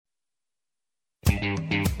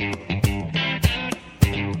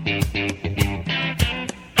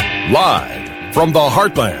Live from the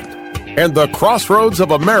heartland and the crossroads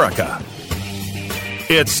of America,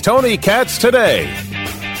 it's Tony Katz Today.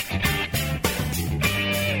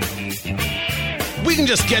 We can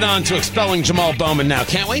just get on to expelling Jamal Bowman now,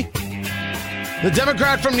 can't we? The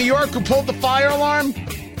Democrat from New York who pulled the fire alarm?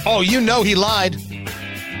 Oh, you know he lied.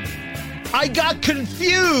 I got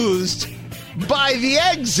confused by the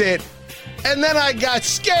exit, and then I got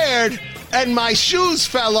scared, and my shoes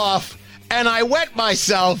fell off, and I wet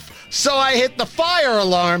myself, so I hit the fire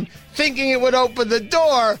alarm, thinking it would open the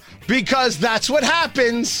door, because that's what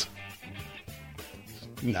happens.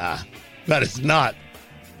 Nah, that is not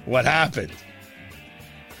what happened.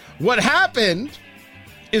 What happened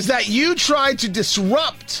is that you tried to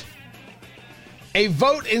disrupt a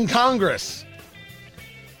vote in Congress.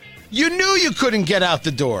 You knew you couldn't get out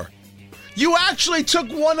the door. You actually took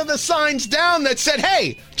one of the signs down that said,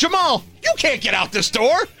 "Hey, Jamal, you can't get out this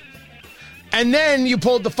door." And then you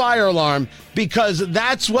pulled the fire alarm because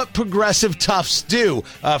that's what progressive toughs do.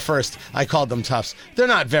 First, I called them toughs. They're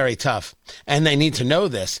not very tough, and they need to know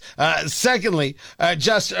this. Secondly,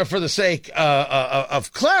 just for the sake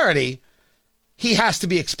of clarity, he has to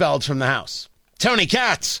be expelled from the House. Tony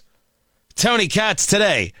Katz. Tony Katz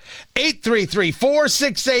Today.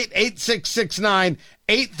 833-468-8669.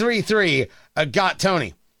 833 got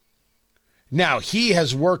Tony. Now, he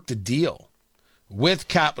has worked a deal with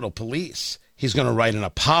Capitol Police. He's going to write an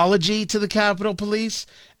apology to the Capitol Police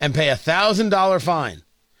and pay a $1,000 fine.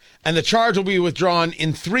 And the charge will be withdrawn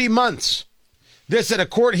in 3 months. This at a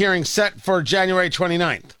court hearing set for January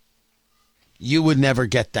 29th. You would never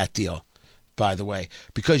get that deal, by the way,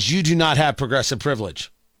 because you do not have progressive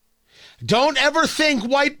privilege. Don't ever think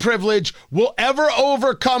white privilege will ever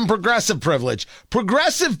overcome progressive privilege.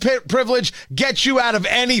 Progressive privilege gets you out of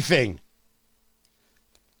anything.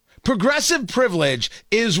 Progressive privilege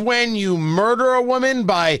is when you murder a woman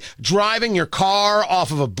by driving your car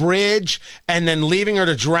off of a bridge and then leaving her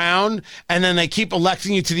to drown, and then they keep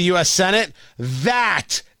electing you to the U.S. Senate.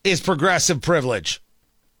 That is progressive privilege.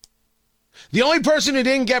 The only person who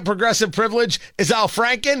didn't get progressive privilege is Al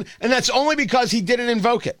Franken, and that's only because he didn't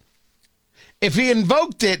invoke it. If he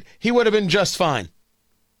invoked it, he would have been just fine.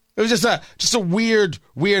 It was just a weird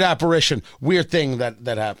apparition, weird thing that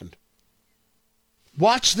happened.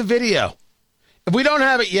 Watch the video. If we don't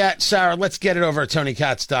have it yet, Sarah, let's get it over at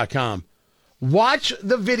TonyKatz.com. Watch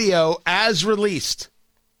the video as released.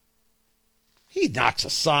 He knocks a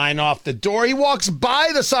sign off the door. He walks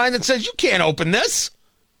by the sign that says, "You can't open this."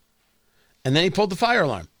 And then he pulled the fire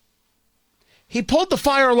alarm. He pulled the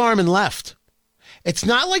fire alarm and left. It's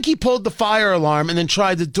not like he pulled the fire alarm and then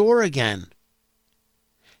tried the door again.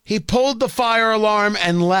 He pulled the fire alarm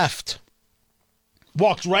and left.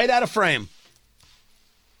 Walked right out of frame.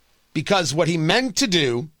 Because what he meant to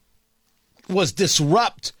do was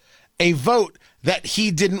disrupt a vote that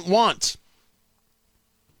he didn't want.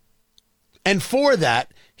 And for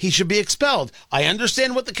that, he should be expelled. I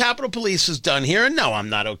understand what the Capitol Police has done here, and no, I'm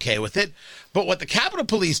not okay with it. But what the Capitol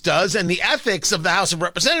Police does and the ethics of the House of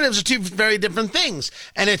Representatives are two very different things.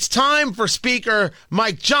 And it's time for Speaker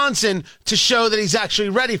Mike Johnson to show that he's actually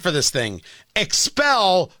ready for this thing.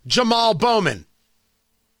 Expel Jamal Bowman.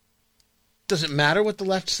 Does it matter what the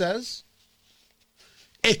left says?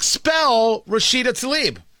 Expel Rashida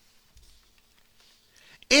Tlaib.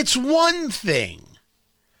 It's one thing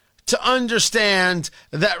to understand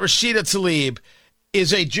that Rashida Tlaib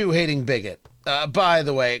is a Jew-hating bigot. By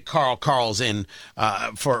the way, Carl's in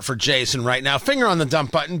for Jason right now. Finger on the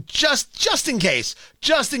dump button, just in case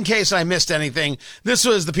I missed anything. This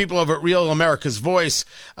was the people over at Real America's Voice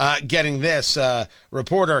getting this.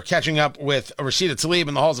 Reporter catching up with Rashida Tlaib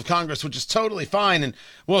in the halls of Congress, which is totally fine. And,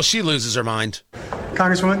 well, she loses her mind.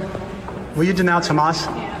 Congresswoman, will you denounce Hamas?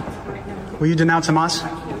 Will you denounce Hamas?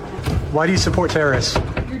 Why do you support terrorists?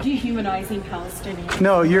 Dehumanizing Palestinians.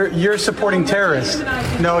 No, you're supporting terrorists.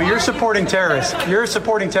 No, you're supporting terrorists. You're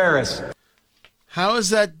supporting terrorists. How is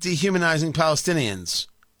that dehumanizing Palestinians?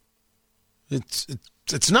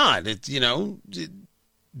 It's not. Denouncing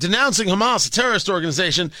Hamas, a terrorist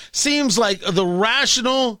organization, seems like the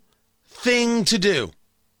rational thing to do.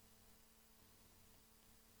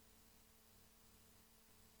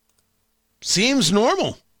 Seems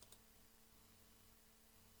normal.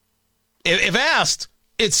 If asked,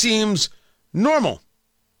 it seems normal.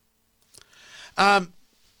 But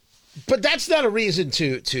that's not a reason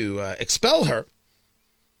to expel her.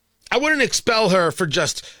 I wouldn't expel her for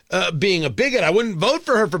just being a bigot. I wouldn't vote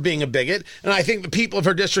for her for being a bigot. And I think the people of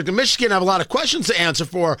her district of Michigan have a lot of questions to answer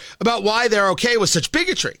for about why they're okay with such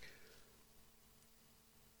bigotry.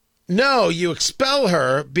 No, you expel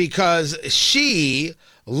her because she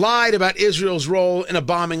lied about Israel's role in a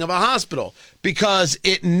bombing of a hospital because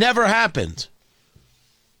it never happened.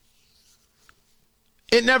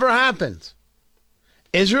 It never happened.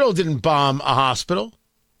 Israel didn't bomb a hospital.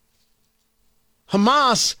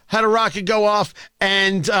 Hamas had a rocket go off,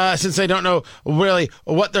 and since they don't know really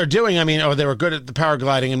what they're doing, they were good at the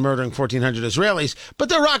paragliding and murdering 1,400 Israelis, but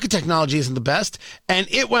their rocket technology isn't the best, and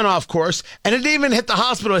it went off course, and it didn't even hit the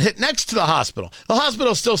hospital. It hit next to the hospital. The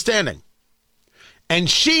hospital's still standing. And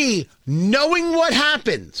she, knowing what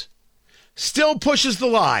happened, still pushes the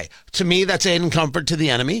lie. To me, that's aid and comfort to the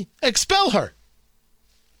enemy. Expel her.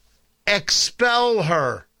 Expel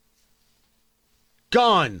her.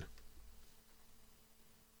 Gone.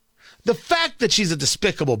 The fact that she's a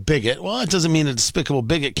despicable bigot, well, it doesn't mean a despicable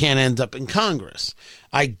bigot can't end up in Congress.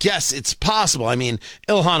 I guess it's possible.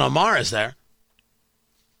 Ilhan Omar is there.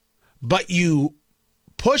 But you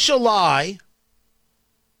push a lie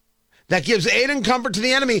that gives aid and comfort to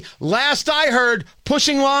the enemy. Last I heard,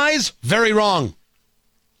 pushing lies, very wrong.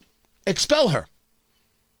 Expel her.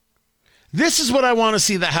 This is what I want to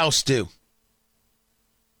see the House do.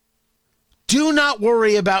 Do not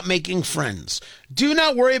worry about making friends. Do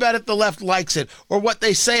not worry about if the left likes it or what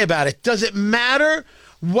they say about it. Does it matter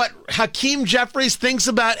what Hakeem Jeffries thinks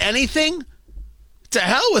about anything? To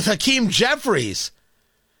hell with Hakeem Jeffries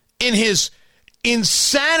in his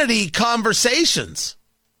insanity conversations.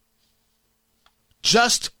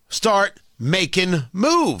 Just start making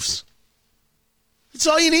moves. That's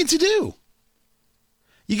all you need to do.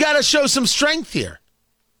 You got to show some strength here.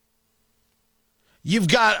 You've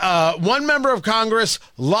got one member of Congress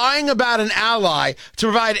lying about an ally to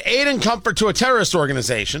provide aid and comfort to a terrorist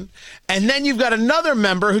organization. And then you've got another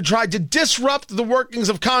member who tried to disrupt the workings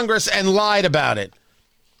of Congress and lied about it.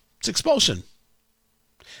 It's expulsion.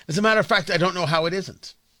 As a matter of fact, I don't know how it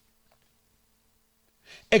isn't.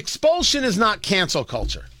 Expulsion is not cancel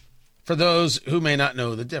culture, for those who may not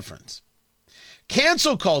know the difference.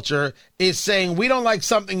 Cancel culture is saying we don't like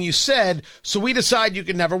something you said, so we decide you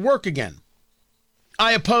can never work again.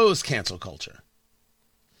 I oppose cancel culture.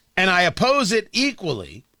 And I oppose it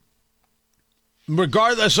equally,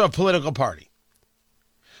 regardless of political party.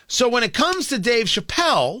 So when it comes to Dave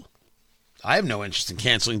Chappelle, I have no interest in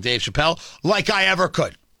canceling Dave Chappelle like I ever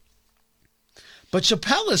could. But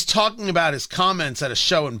Chappelle is talking about his comments at a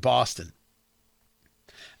show in Boston.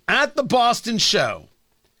 At the Boston show,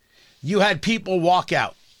 you had people walk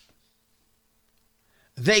out.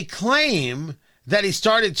 They claim that he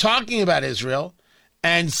started talking about Israel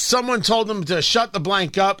and someone told him to shut the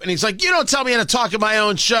blank up. And he's like, you don't tell me how to talk at my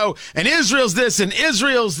own show. And Israel's this and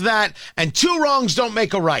Israel's that. And two wrongs don't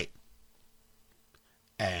make a right.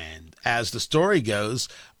 And as the story goes,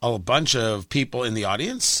 a bunch of people in the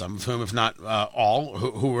audience, some of whom, if not all,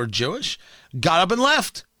 who were Jewish, got up and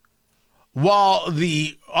left. While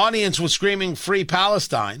the audience was screaming free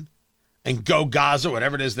Palestine and go Gaza,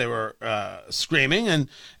 whatever it is they were screaming.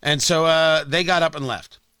 And so they got up and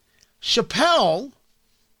left. Chappelle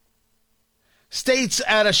states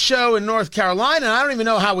at a show in North Carolina, and I don't even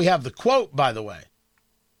know how we have the quote, by the way.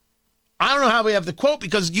 I don't know how we have the quote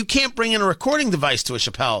because you can't bring in a recording device to a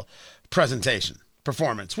Chappelle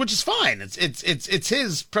performance, which is fine. It's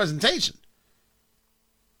his presentation.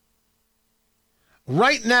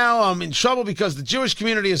 Right now, I'm in trouble because the Jewish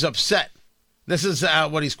community is upset. This is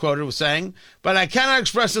what he's quoted was saying. But I cannot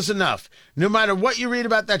express this enough. No matter what you read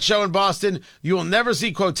about that show in Boston, you will never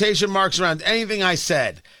see quotation marks around anything I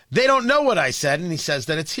said. They don't know what I said, and he says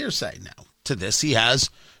that it's hearsay. Now, to this, he has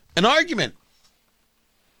an argument.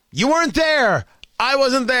 You weren't there. I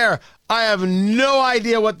wasn't there. I have no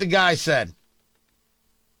idea what the guy said.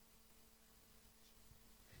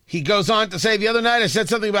 He goes on to say, the other night I said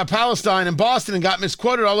something about Palestine in Boston and got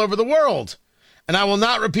misquoted all over the world. And I will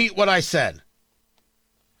not repeat what I said.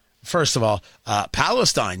 First of all,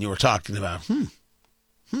 Palestine you were talking about.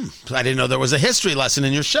 I didn't know there was a history lesson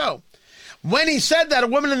in your show. When he said that, a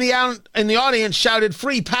woman in the audience shouted,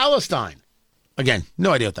 free Palestine. Again,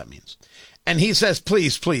 no idea what that means. And he says,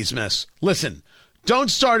 please, please, miss, listen,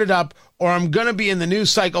 don't start it up or I'm going to be in the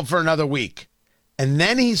news cycle for another week. And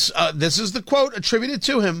then this is the quote attributed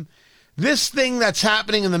to him. This thing that's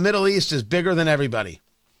happening in the Middle East is bigger than everybody.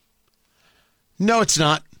 No, it's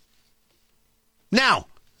not. Now,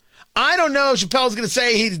 I don't know if Chappelle's going to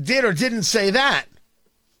say he did or didn't say that.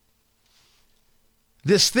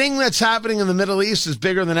 This thing that's happening in the Middle East is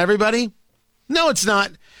bigger than everybody? No, it's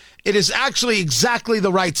not. It is actually exactly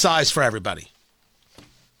the right size for everybody.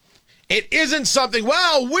 It isn't something,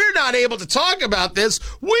 well, we're not able to talk about this.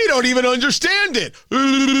 We don't even understand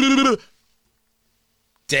it.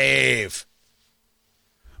 Dave,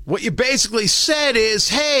 what you basically said is,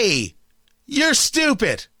 hey, You're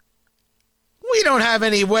stupid. We don't have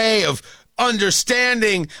any way of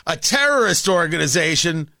understanding a terrorist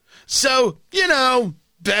organization. So,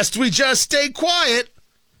 best we just stay quiet.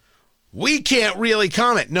 We can't really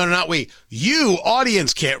comment. No, not we. You,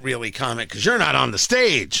 audience, can't really comment because you're not on the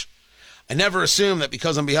stage. I never assume that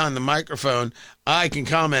because I'm behind the microphone, I can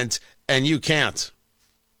comment and you can't.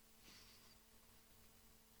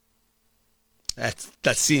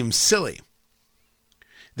 That seems silly.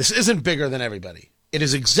 This isn't bigger than everybody. It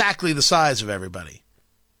is exactly the size of everybody.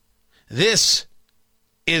 This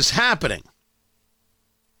is happening.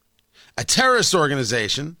 A terrorist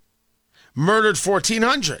organization murdered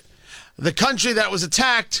 1,400. The country that was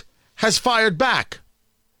attacked has fired back.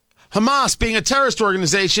 Hamas, being a terrorist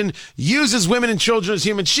organization, uses women and children as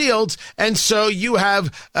human shields, and so you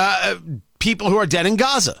have people who are dead in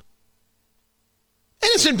Gaza.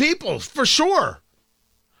 Innocent people, for sure.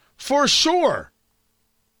 For sure.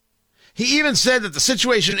 He even said that the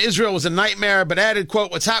situation in Israel was a nightmare, but added,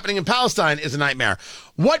 quote, what's happening in Palestine is a nightmare.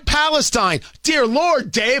 What Palestine? Dear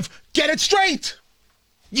Lord, Dave, get it straight.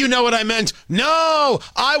 You know what I meant. No,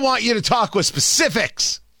 I want you to talk with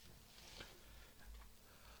specifics.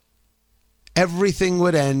 Everything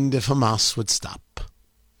would end if Hamas would stop.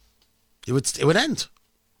 It would end.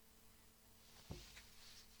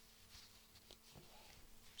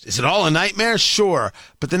 Is it all a nightmare? Sure.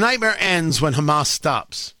 But the nightmare ends when Hamas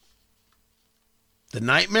stops. The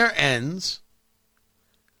nightmare ends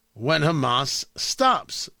when Hamas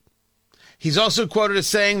stops. He's also quoted as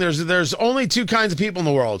saying there's only two kinds of people in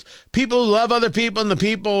the world. People who love other people and the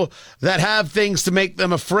people that have things to make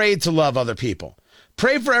them afraid to love other people.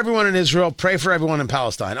 Pray for everyone in Israel. Pray for everyone in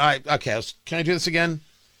Palestine. All right, okay. Can I do this again?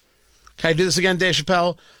 Can I do this again, Dave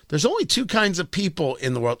Chappelle? There's only two kinds of people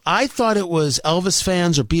in the world. I thought it was Elvis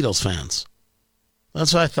fans or Beatles fans.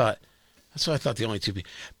 That's what I thought. That's what I thought the only two people.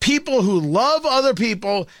 People who love other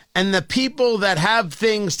people and the people that have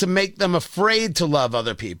things to make them afraid to love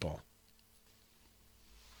other people.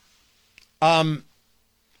 I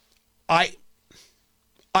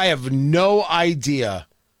have no idea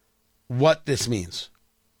what this means.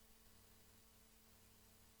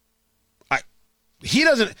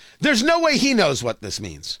 There's no way he knows what this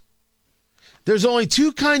means. There's only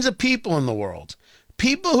two kinds of people in the world.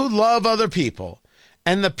 People who love other people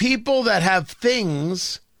and the people that have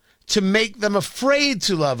things to make them afraid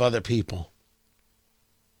to love other people.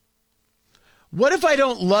 What if I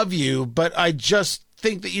don't love you, but I just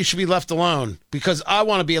think that you should be left alone because I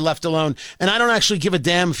want to be left alone and I don't actually give a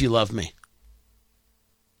damn if you love me?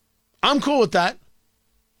 I'm cool with that.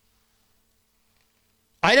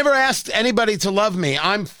 I never asked anybody to love me.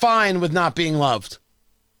 I'm fine with not being loved.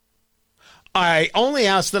 I only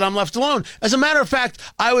ask that I'm left alone. As a matter of fact,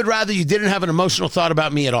 I would rather you didn't have an emotional thought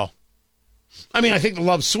about me at all. I mean, I think the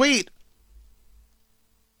love's sweet.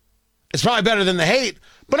 It's probably better than the hate,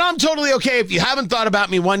 but I'm totally okay if you haven't thought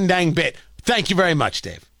about me one dang bit. Thank you very much,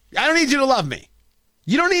 Dave. I don't need you to love me.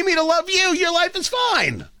 You don't need me to love you. Your life is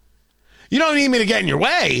fine. You don't need me to get in your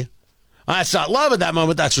way. That's not love at that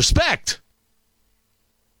moment. That's respect.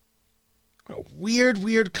 What a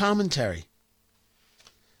weird commentary.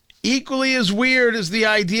 Equally as weird as the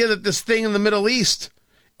idea that this thing in the Middle East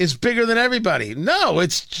is bigger than everybody. No,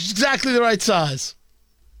 it's exactly the right size.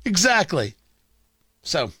 Exactly.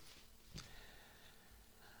 So,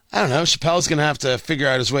 I don't know. Chappelle's going to have to figure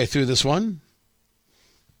out his way through this one.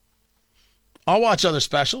 I'll watch other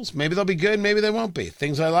specials. Maybe they'll be good, maybe they won't be.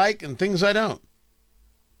 Things I like and things I don't.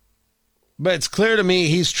 But it's clear to me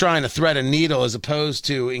he's trying to thread a needle as opposed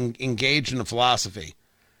to engage in a philosophy.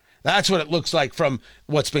 That's what it looks like from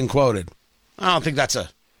what's been quoted. I don't think that's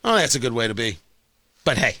a good way to be.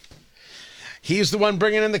 But hey, he's the one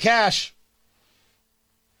bringing in the cash.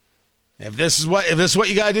 If this is what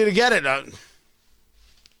you got to do to get it, I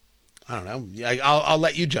don't know. I'll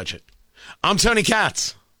let you judge it. I'm Tony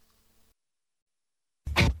Katz.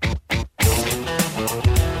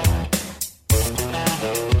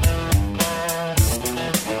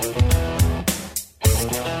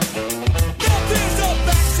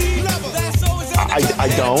 I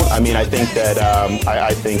don't. I mean, I think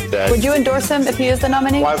that. Would you endorse him if he is the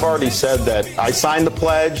nominee? Well, I've already said that I signed the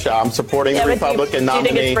pledge. I'm supporting the Republican nominee.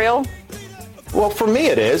 Do you think it's real? Well, for me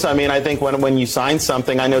it is. I mean, I think when you sign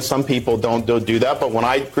something, I know some people don't do that, but when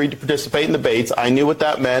I agreed to participate in debates, I knew what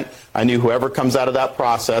that meant. I knew whoever comes out of that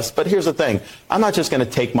process. But here's the thing. I'm not just going to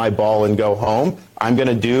take my ball and go home. I'm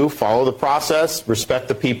going to follow the process, respect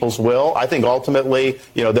the people's will. I think ultimately,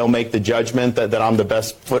 they'll make the judgment that I'm the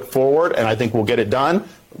best foot forward, and I think we'll get it done.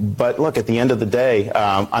 But look, at the end of the day,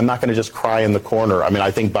 I'm not going to just cry in the corner. I mean,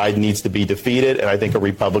 I think Biden needs to be defeated, and I think a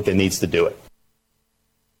Republican needs to do it.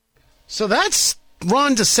 So that's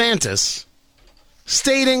Ron DeSantis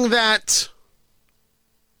stating that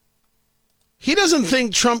he doesn't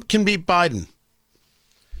think Trump can beat Biden.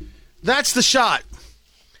 That's the shot.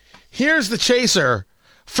 Here's the chaser.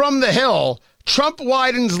 From the Hill, Trump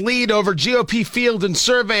widens lead over GOP field in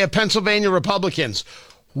survey of Pennsylvania Republicans.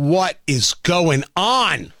 What is going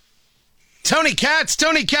on? Tony Katz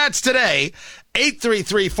today.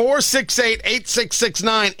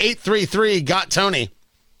 833-468-8669, 833-GOT-TONY.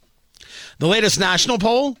 The latest national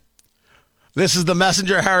poll, this is the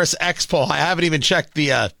Messenger Harris X poll. I haven't even checked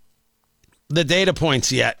the data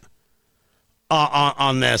points yet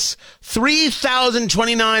on this.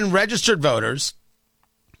 3,029 registered voters,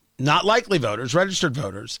 not likely voters, registered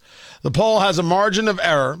voters. The poll has a margin of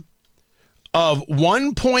error of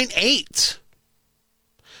 1.8.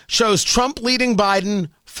 Shows Trump leading Biden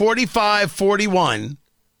 45-41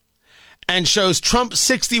 and shows Trump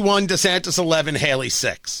 61, DeSantis 11, Haley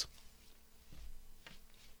 6.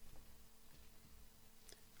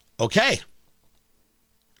 Okay.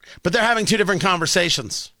 But they're having two different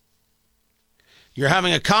conversations. You're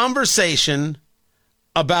having a conversation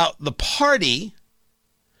about the party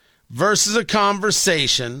versus a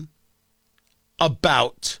conversation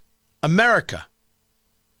about America.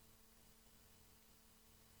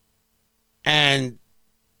 And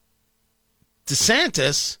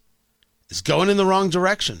DeSantis is going in the wrong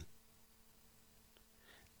direction.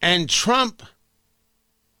 And Trump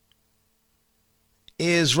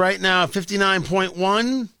is right now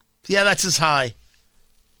 59.1. Yeah, that's his high.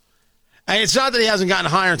 And it's not that he hasn't gotten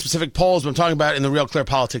higher in specific polls, but I'm talking about in the Real Clear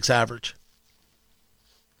Politics average.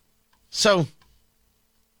 So,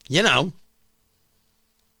 you know,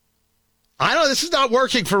 I know this is not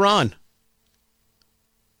working for Ron.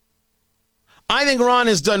 I think Ron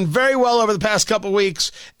has done very well over the past couple of weeks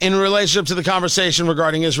in relationship to the conversation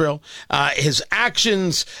regarding Israel. His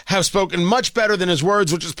actions have spoken much better than his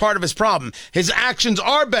words, which is part of his problem. His actions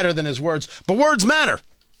are better than his words, but words matter.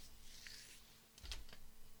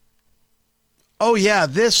 Oh, yeah,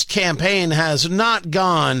 this campaign has not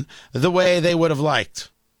gone the way they would have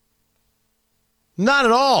liked. Not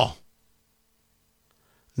at all.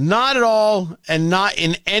 Not at all, and not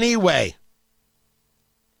in any way.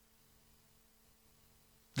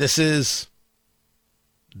 This is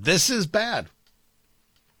bad.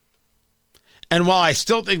 And while I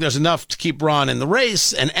still think there's enough to keep Ron in the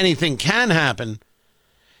race and anything can happen,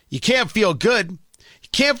 you can't feel good. You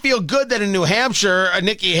can't feel good that in New Hampshire,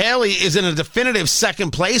 Nikki Haley is in a definitive second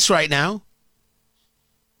place right now.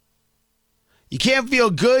 You can't feel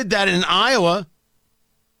good that in Iowa,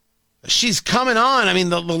 she's coming on. I mean,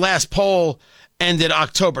 the last poll ended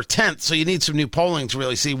October 10th, so you need some new polling to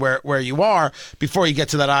really see where you are before you get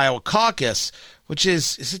to that Iowa caucus, which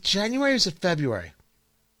is it January or is it February?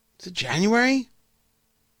 Is it January?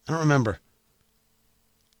 I don't remember.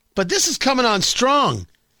 But this is coming on strong,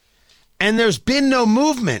 and there's been no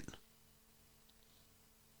movement.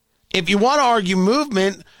 If you want to argue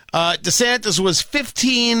movement, DeSantis was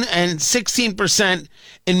 15 and 16%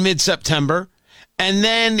 in mid-September. And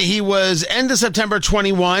then he was end of September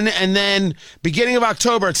 21, and then beginning of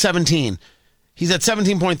October at 17. He's at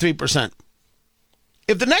 17.3%.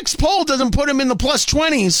 If the next poll doesn't put him in the plus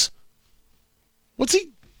 20s, what's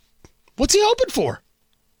he hoping for?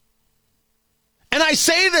 And I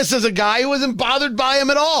say this as a guy who wasn't bothered by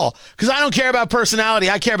him at all, because I don't care about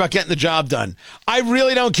personality. I care about getting the job done. I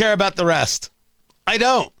really don't care about the rest. I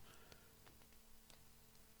don't.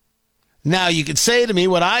 Now, you could say to me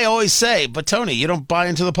what I always say, but Tony, you don't buy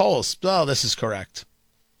into the polls. Oh, this is correct.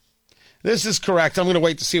 This is correct. I'm going to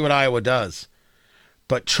wait to see what Iowa does.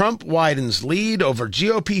 But Trump widens lead over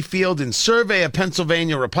GOP field in survey of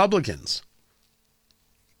Pennsylvania Republicans.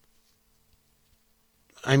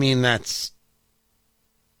 I mean, that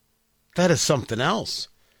is something else.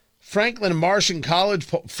 Franklin Marshall college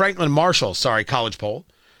poll.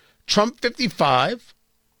 Trump 55,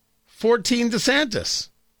 14 DeSantis.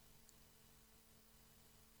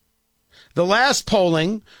 The last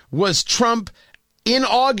polling was Trump in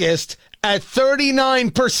August at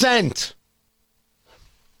 39%.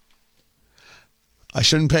 I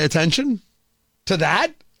shouldn't pay attention to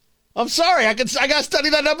that? I'm sorry. I got to study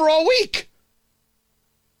that number all week.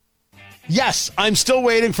 Yes, I'm still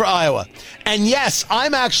waiting for Iowa. And yes,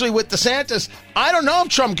 I'm actually with DeSantis. I don't know if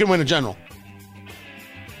Trump can win a general.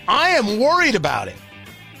 I am worried about it.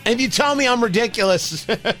 And if you tell me I'm ridiculous,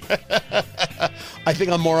 I think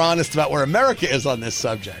I'm more honest about where America is on this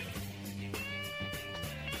subject.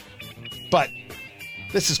 But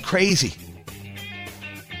this is crazy.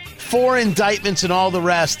 4 indictments and all the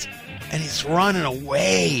rest, and he's running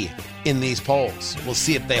away in these polls. We'll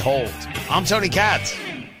see if they hold. I'm Tony Katz.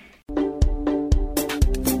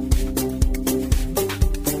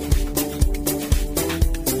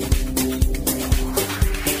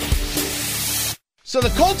 So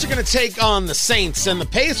the Colts are going to take on the Saints, and the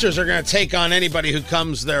Pacers are going to take on anybody who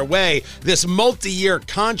comes their way. This multi-year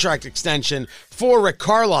contract extension for Rick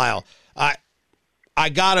Carlisle. I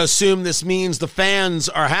got to assume this means the fans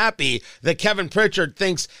are happy that Kevin Pritchard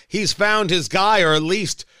thinks he's found his guy, or at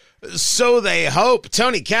least so they hope.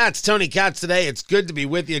 Tony Katz today. It's good to be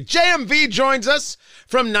with you. JMV joins us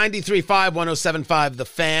from 93.5, 107.5 The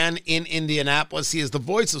Fan in Indianapolis. He is the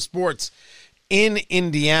voice of sports in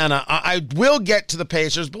Indiana. I will get to the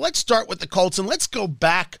Pacers, but let's start with the Colts, and let's go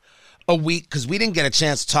back a week, because we didn't get a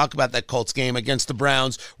chance to talk about that Colts game against the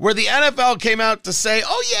Browns, where the NFL came out to say,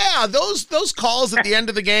 oh yeah, those calls at the end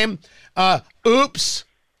of the game, oops,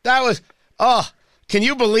 that was, can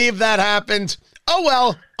you believe that happened? Oh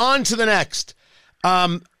well, on to the next.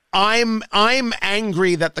 I'm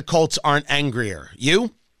angry that the Colts aren't angrier.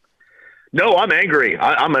 You? No, I'm angry.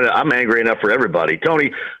 I'm angry enough for everybody.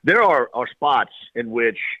 Tony, there are spots in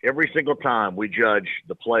which every single time we judge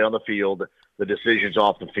the play on the field, the decisions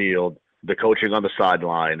off the field, the coaching on the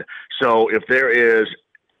sideline. So if there is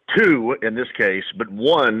two in this case, but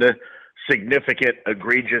one significant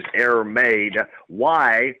egregious error made,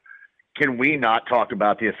 why can we not talk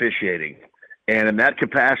about the officiating? And in that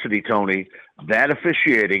capacity, Tony, that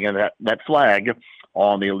officiating and that flag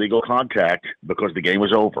on the illegal contact, because the game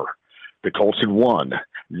was over, the Colts had won.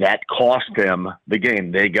 That cost them the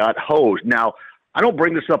game. They got hosed. Now, I don't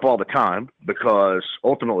bring this up all the time because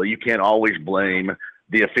ultimately you can't always blame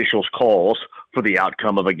the officials' calls for the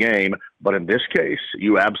outcome of a game. But in this case,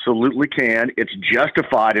 you absolutely can. It's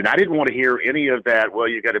justified. And I didn't want to hear any of that, well,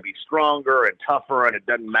 you got to be stronger and tougher and it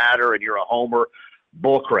doesn't matter and you're a homer.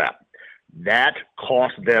 Bullcrap. That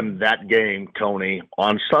cost them that game, Tony,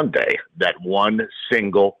 on Sunday, that one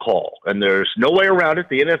single call. And there's no way around it.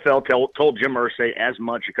 The NFL told Jim Irsay as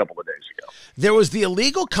much a couple of days ago. There was the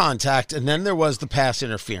illegal contact, and then there was the pass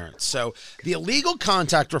interference. So the illegal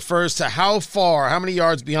contact refers to how many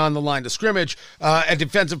yards beyond the line of scrimmage a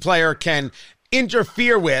defensive player can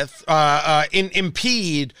interfere with,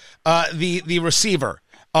 impede the receiver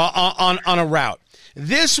on a route.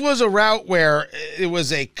 This was a route where it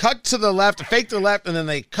was a cut to the left, a fake to the left, and then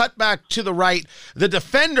they cut back to the right. The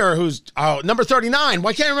defender, who's number 39,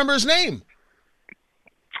 why can't I remember his name?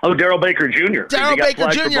 Oh, Darrell Baker Jr. Darrell Baker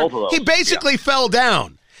Jr. He basically fell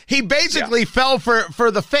down. He basically fell for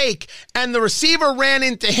the fake, and the receiver ran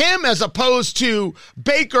into him as opposed to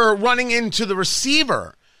Baker running into the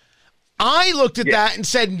receiver. I looked at that and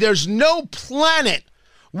said, there's no planet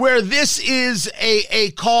where this is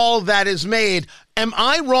a call that is made. Am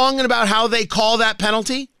I wrong about how they call that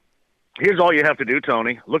penalty? Here's all you have to do,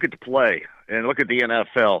 Tony. Look at the play and look at the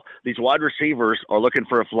NFL. These wide receivers are looking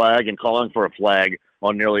for a flag and calling for a flag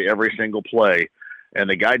on nearly every single play. And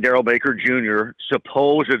the guy, Darrell Baker Jr.,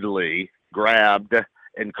 supposedly grabbed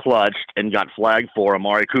and clutched and got flagged for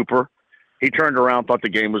Amari Cooper. He turned around, thought the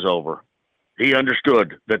game was over. He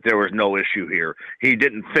understood that there was no issue here. He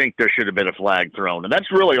didn't think there should have been a flag thrown. And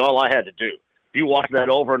that's really all I had to do. If you watch that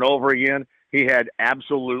over and over again, he had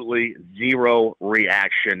absolutely zero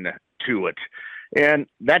reaction to it. And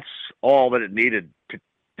that's all that it needed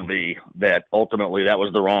to be, that ultimately that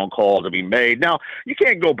was the wrong call to be made. Now, you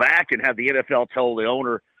can't go back and have the NFL tell the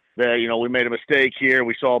owner that, we made a mistake here.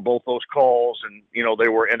 We saw both those calls and, they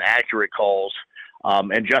were inaccurate calls.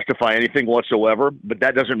 And justify anything whatsoever, but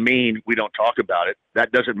that doesn't mean we don't talk about it.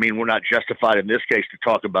 That doesn't mean we're not justified in this case to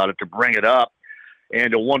talk about it, to bring it up,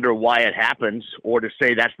 and to wonder why it happens, or to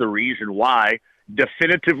say that's the reason why.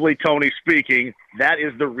 Definitively, Tony speaking, that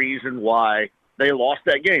is the reason why they lost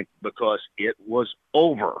that game, because it was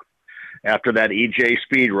over. After that E.J.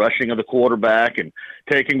 Speed rushing of the quarterback and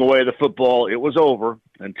taking away the football, it was over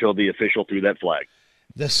until the official threw that flag.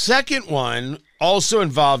 The second one also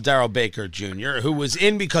involved Darrell Baker Jr., who was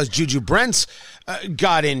in because Juju Brents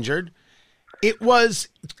got injured. It was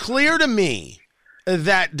clear to me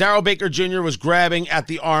that Darrell Baker Jr. was grabbing at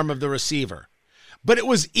the arm of the receiver. But it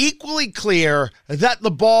was equally clear that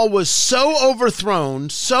the ball was so overthrown,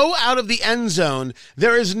 so out of the end zone,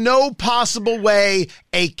 there is no possible way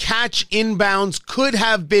a catch inbounds could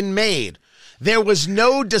have been made. There was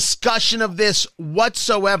no discussion of this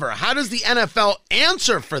whatsoever. How does the NFL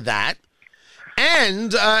answer for that?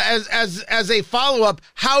 And as a follow-up,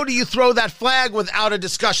 how do you throw that flag without a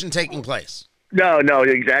discussion taking place? No,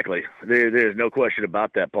 exactly. There's no question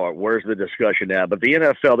about that part. Where's the discussion now? But the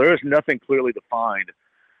NFL, there is nothing clearly defined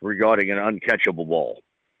regarding an uncatchable ball.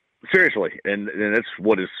 Seriously, and that's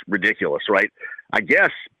what is ridiculous, right? I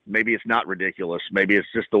guess maybe it's not ridiculous. Maybe it's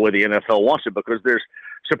just the way the NFL wants it, because there's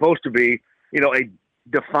supposed to be, a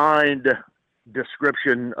defined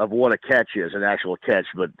description of what a catch is, an actual catch,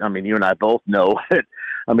 but I mean, you and I both know it.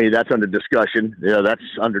 I mean, that's under discussion. That's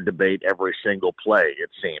under debate every single play, it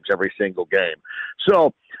seems, every single game.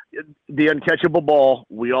 So the uncatchable ball,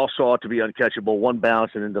 we all saw it to be uncatchable, one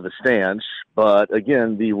bouncing into the stands. But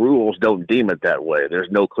again, the rules don't deem it that way.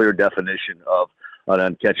 There's no clear definition of an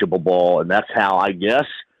uncatchable ball, and that's how I guess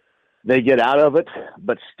they get out of it.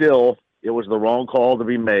 But still, it was the wrong call to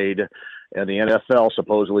be made. And the NFL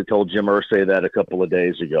supposedly told Jim Irsay that a couple of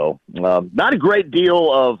days ago. Not a great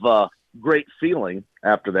deal of great feeling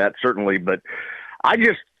after that, certainly. But I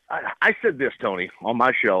said this, Tony, on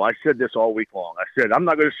my show. I said this all week long. I said, I'm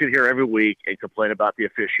not going to sit here every week and complain about the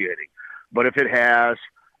officiating. But if it has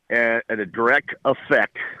a direct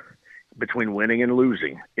effect between winning and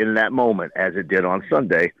losing in that moment, as it did on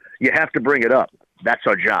Sunday, you have to bring it up. That's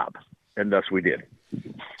our job. And thus we did.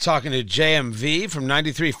 Talking to JMV from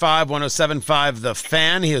 93.5, 107.5 The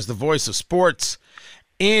Fan. He is the voice of sports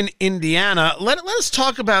in Indiana. Let us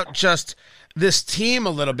talk about just this team a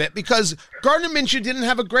little bit, because Gardner Minshew didn't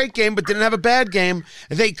have a great game, but didn't have a bad game.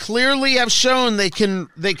 They clearly have shown they can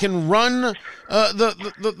run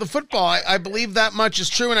the football. I believe that much is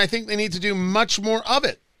true, and I think they need to do much more of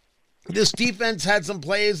it. This defense had some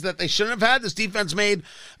plays that they shouldn't have had. This defense made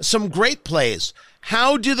some great plays.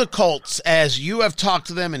 How do the Colts, as you have talked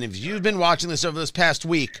to them and if you've been watching this over this past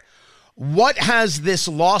week, what has this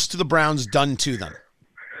loss to the Browns done to them?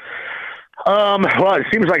 Well, it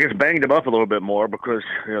seems like it's banged them up a little bit more because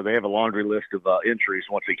they have a laundry list of injuries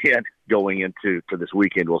once again going into this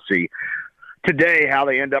weekend. We'll see today how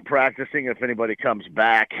they end up practicing, if anybody comes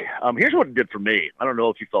back. Here's what it did for me. I don't know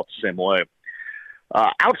if you felt the same way.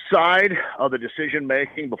 Outside of the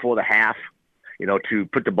decision-making before the half, to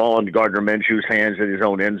put the ball into Gardner Minshew's hands in his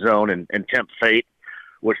own end zone and tempt fate,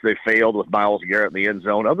 which they failed with Myles Garrett in the end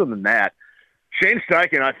zone. Other than that, Shane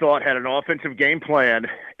Steichen, I thought, had an offensive game plan,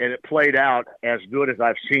 and it played out as good as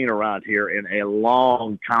I've seen around here in a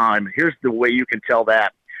long time. Here's the way you can tell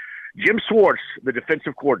that. Jim Schwartz, the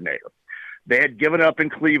defensive coordinator, they had given up in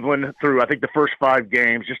Cleveland through, I think, the first 5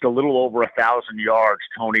 games, just a little over 1,000 yards,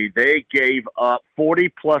 Tony. They gave up 40+%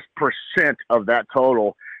 of that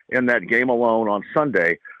total in that game alone on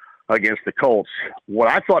Sunday against the Colts. What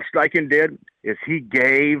I thought Steichen did is he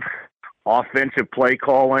gave offensive play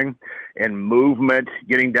calling and movement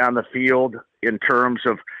getting down the field in terms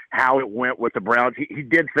of how it went with the Browns. He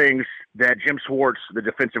did things that Jim Schwartz, the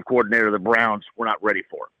defensive coordinator of the Browns, were not ready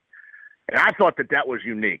for. And I thought that was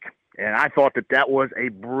unique. And I thought that was a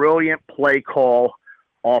brilliant play call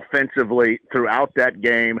offensively throughout that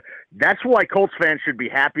game. That's why Colts fans should be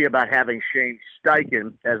happy about having Shane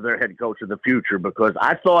Steichen as their head coach of the future, because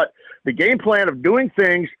I thought the game plan of doing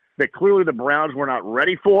things that clearly the Browns were not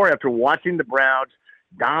ready for after watching the Browns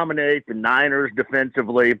dominate the Niners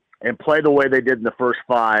defensively and play the way they did in the first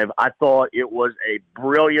 5, I thought it was a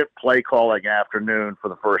brilliant play calling afternoon for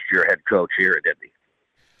the first-year head coach here at Indy.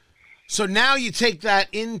 So now you take that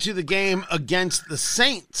into the game against the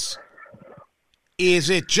Saints. Is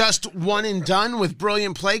it just one and done with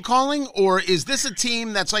brilliant play calling, or is this a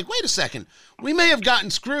team that's like, wait a second, we may have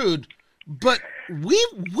gotten screwed, but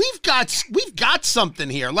we've got something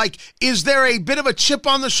here? Like, is there a bit of a chip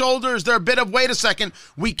on the shoulder? Is there a bit of, wait a second,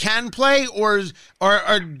 we can play, or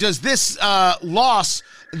does this loss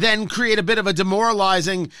then create a bit of a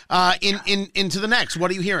demoralizing into the next?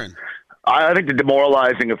 What are you hearing? I think the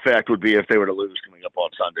demoralizing effect would be if they were to lose coming up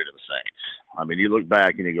on Sunday to the Saints. I mean, you look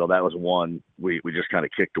back and you go, that was one we just kind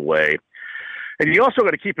of kicked away. And you also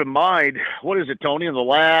got to keep in mind, what is it, Tony, in the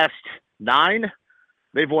last 9,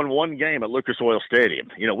 they've won 1 game at Lucas Oil Stadium.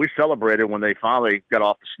 We celebrated when they finally got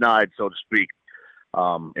off the schneid, so to speak,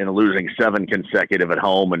 in losing 7 consecutive at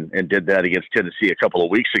home and did that against Tennessee a couple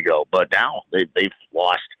of weeks ago. But now they've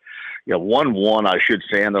lost 1-1, I should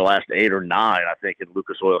say, in their last 8 or 9, I think, in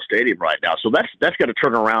Lucas Oil Stadium right now. So that's got to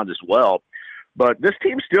turn around as well. But this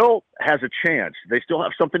team still has a chance. They still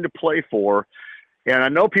have something to play for. And I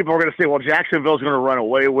know people are going to say, well, Jacksonville's going to run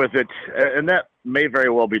away with it. And that may very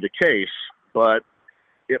well be the case, but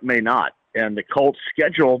it may not. And the Colts'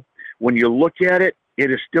 schedule, when you look at it, it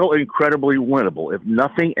is still incredibly winnable. If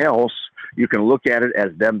nothing else, you can look at it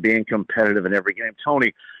as them being competitive in every game.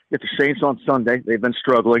 Tony, you get the Saints on Sunday. They've been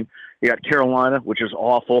struggling. You got Carolina, which is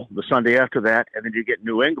awful, the Sunday after that. And then you get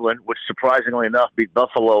New England, which surprisingly enough beat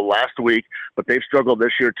Buffalo last week, but they've struggled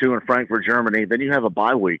this year too in Frankfurt, Germany. Then you have a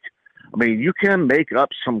bye week. I mean, you can make up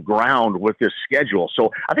some ground with this schedule. So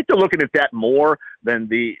I think they're looking at that more than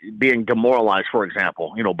the being demoralized, for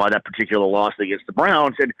example, by that particular loss against the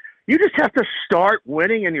Browns. And you just have to start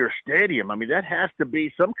winning in your stadium. I mean, that has to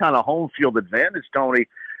be some kind of home field advantage, Tony.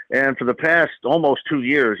 And for the past almost 2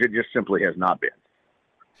 years, it just simply has not been.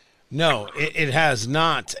 No, it has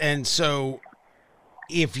not. And so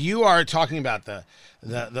if you are talking about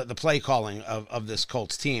the play calling of this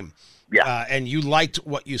Colts team, and you liked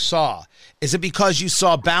what you saw, is it because you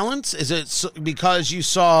saw balance? Is it because you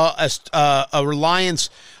saw a reliance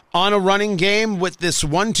on a running game with this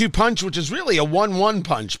 1-2 punch, which is really a 1-1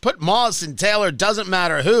 punch? Put Moss and Taylor, doesn't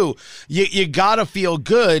matter who. You got to feel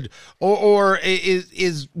good. Or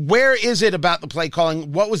is where is it about the play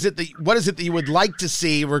calling? What is it that you would like to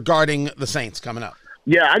see regarding the Saints coming up?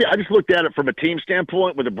 Yeah, I just looked at it from a team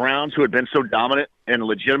standpoint with the Browns, who had been so dominant and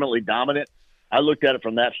legitimately dominant. I looked at it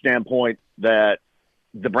from that standpoint that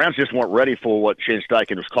the Browns just weren't ready for what Shane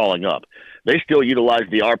Steichen was calling up. They still utilized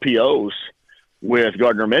the RPOs with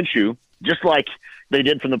Gardner Minshew, just like they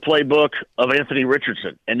did from the playbook of Anthony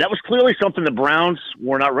Richardson. And that was clearly something the Browns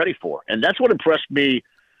were not ready for. And that's what impressed me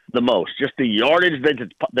the most, just the yardage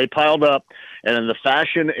they piled up and in the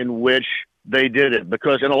fashion in which they did it.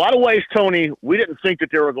 Because in a lot of ways, Tony, we didn't think that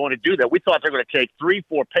they were going to do that. We thought they were going to take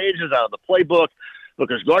 3-4 pages out of the playbook,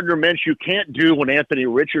 because Gardner Minshew can't do what Anthony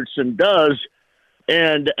Richardson does.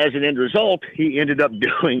 And as an end result, he ended up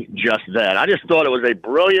doing just that. I just thought it was a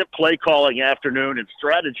brilliant play-calling afternoon and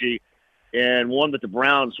strategy, and one that the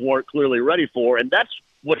Browns weren't clearly ready for. And that's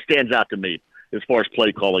what stands out to me as far as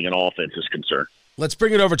play-calling and offense is concerned. Let's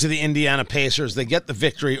bring it over to the Indiana Pacers. They get the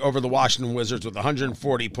victory over the Washington Wizards with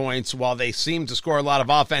 140 points. While they seemed to score a lot of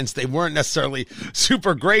offense, they weren't necessarily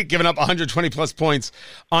super great, giving up 120-plus points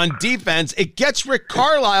on defense. It gets Rick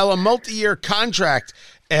Carlisle a multi-year contract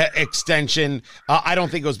extension. I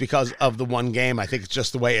don't think it was because of the one game. I think it's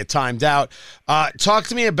just the way it timed out. Talk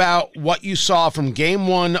to me about what you saw from game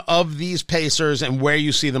one of these Pacers and where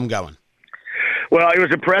you see them going. Well, it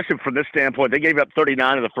was impressive from this standpoint. They gave up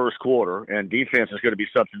 39 in the first quarter, and defense is going to be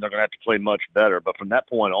something they're going to have to play much better. But from that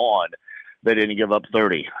point on, they didn't give up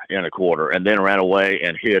 30 in a quarter and then ran away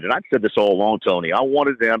and hit. And I've said this all along, Tony. I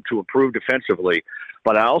wanted them to improve defensively,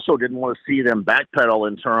 but I also didn't want to see them backpedal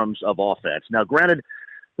in terms of offense. Now, granted,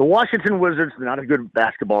 the Washington Wizards are not a good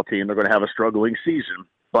basketball team. They're going to have a struggling season.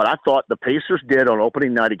 But I thought the Pacers did on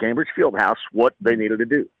opening night at Cambridge Fieldhouse what they needed to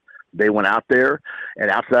do. They went out there, and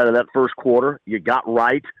outside of that first quarter, you got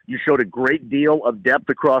right. You showed a great deal of depth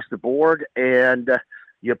across the board, and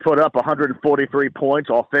you put up 143 points.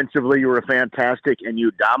 Offensively, you were fantastic, and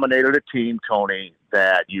you dominated a team, Tony,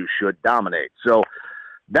 that you should dominate. So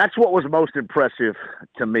that's what was most impressive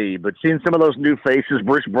to me. But seeing some of those new faces,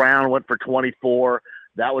 Bruce Brown went for 24.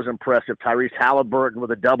 That was impressive. Tyrese Halliburton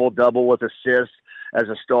with a double-double with assists as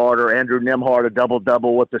a starter. Andrew Nembhard, a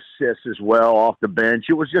double-double with assists as well off the bench.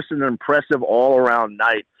 It was just an impressive all-around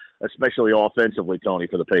night, especially offensively, Tony,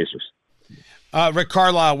 for the Pacers. Rick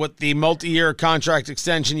Carlisle with the multi-year contract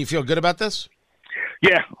extension. You feel good about this?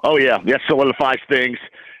 Yeah. Oh, yeah. That solidifies things.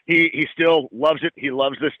 He still loves it. He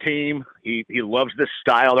loves this team. He loves this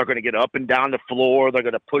style. They're going to get up and down the floor. They're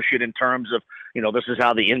going to push it in terms of, this is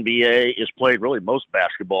how the NBA is played. Really, most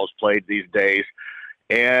basketball is played these days.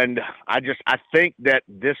 And I think that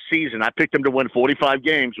this season, I picked them to win 45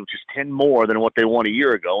 games, which is 10 more than what they won a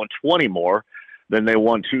year ago and 20 more than they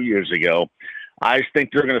won 2 years ago. I just think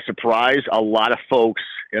they're going to surprise a lot of folks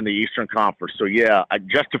in the Eastern Conference. So, yeah, I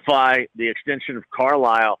justify the extension of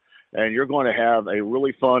Carlisle, and you're going to have a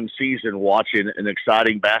really fun season watching an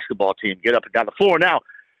exciting basketball team get up and down the floor. Now,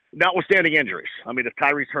 notwithstanding injuries. I mean, if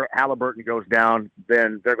Tyrese Halliburton goes down,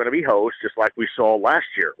 then they're going to be hosts, just like we saw last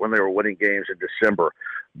year when they were winning games in December.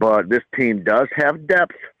 But this team does have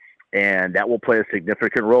depth, and that will play a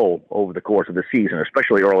significant role over the course of the season,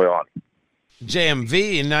 especially early on.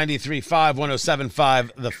 JMV in 93.5,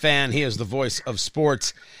 107.5, The Fan. He is the voice of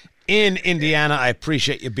sports in Indiana. I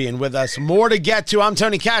appreciate you being with us. More to get to. I'm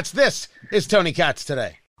Tony Katz. This is Tony Katz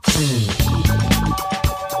Today.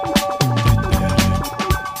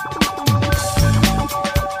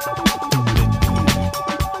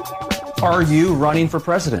 Are you running for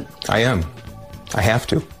president? I am. I have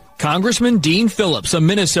to. Congressman Dean Phillips, a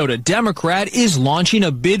Minnesota Democrat, is launching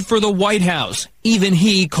a bid for the White House. Even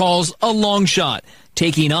he calls a long shot,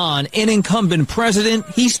 taking on an incumbent president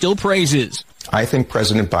he still praises. I think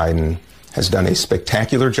President Biden has done a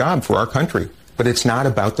spectacular job for our country, but it's not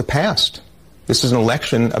about the past. This is an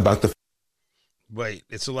election about the... Wait,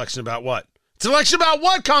 it's an election about what? It's an election about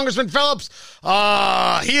what, Congressman Phillips?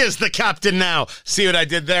 He is the captain now. See what I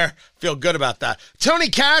did there? Feel good about that. Tony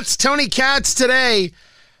Katz Today.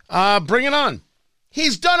 Bring it on.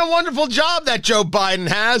 He's done a wonderful job, that Joe Biden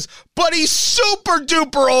has, but he's super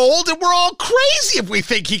duper old, and we're all crazy if we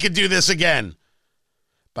think he could do this again.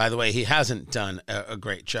 By the way, he hasn't done a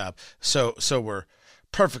great job, so we're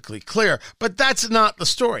perfectly clear. But that's not the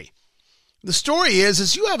story. The story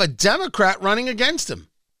is you have a Democrat running against him.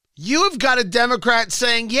 You have got a Democrat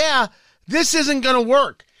saying, yeah, this isn't going to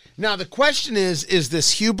work. Now, the question is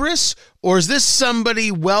this hubris or is this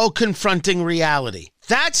somebody well confronting reality?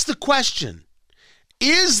 That's the question.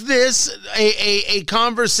 Is this a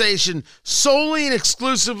conversation solely and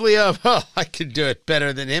exclusively of, oh, I could do it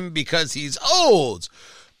better than him because he's old?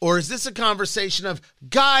 Or is this a conversation of,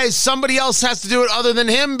 guys, somebody else has to do it other than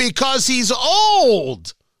him because he's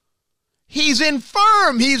old? He's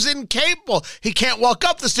infirm. He's incapable. He can't walk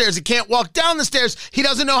up the stairs. He can't walk down the stairs. He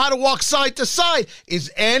doesn't know how to walk side to side.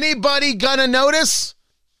 Is anybody going to notice?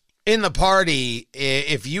 In the party,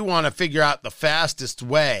 if you want to figure out the fastest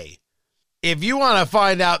way, if you want to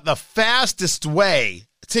find out the fastest way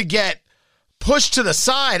to get pushed to the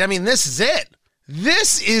side, I mean, this is it.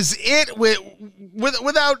 This is it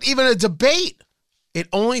without even a debate. It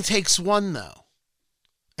only takes one, though.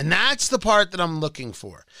 And that's the part that I'm looking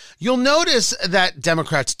for. You'll notice that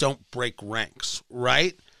Democrats don't break ranks,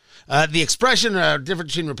 right? The expression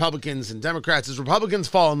difference between Republicans and Democrats is Republicans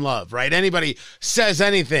fall in love, right? Anybody says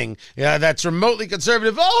anything that's remotely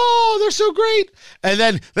conservative, oh, they're so great. And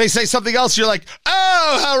then they say something else, you're like,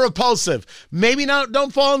 oh, how repulsive. Maybe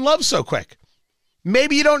don't fall in love so quick.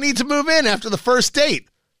 Maybe you don't need to move in after the first date,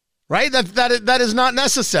 right? That is not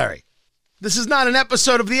necessary. This is not an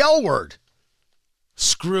episode of The L Word.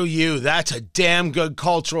 Screw you. That's a damn good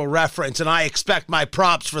cultural reference, and I expect my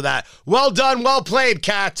props for that. Well done, well played,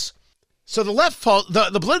 Katz. So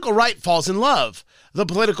the political right falls in love. The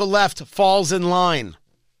political left falls in line.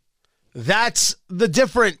 That's the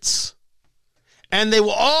difference. And they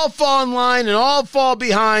will all fall in line and all fall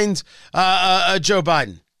behind Joe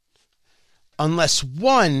Biden. Unless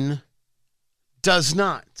one does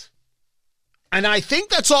not. And I think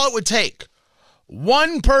that's all it would take.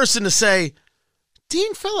 One person to say,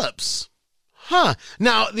 Dean Phillips. Huh.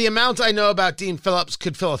 Now, the amount I know about Dean Phillips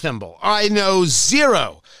could fill a thimble. I know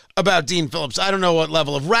zero about Dean Phillips. I don't know what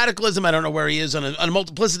level of radicalism. I don't know where he is on a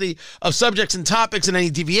multiplicity of subjects and topics and any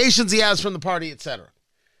deviations he has from the party, etc.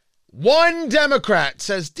 One Democrat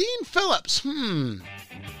says Dean Phillips,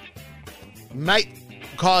 might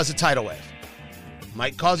cause a tidal wave.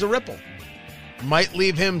 Might cause a ripple. Might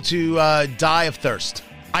leave him to die of thirst.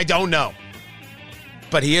 I don't know.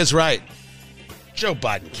 But he is right. Joe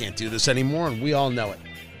Biden can't do this anymore, and we all know it.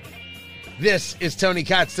 This is Tony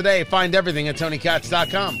Katz Today. Find everything at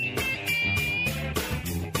TonyKatz.com.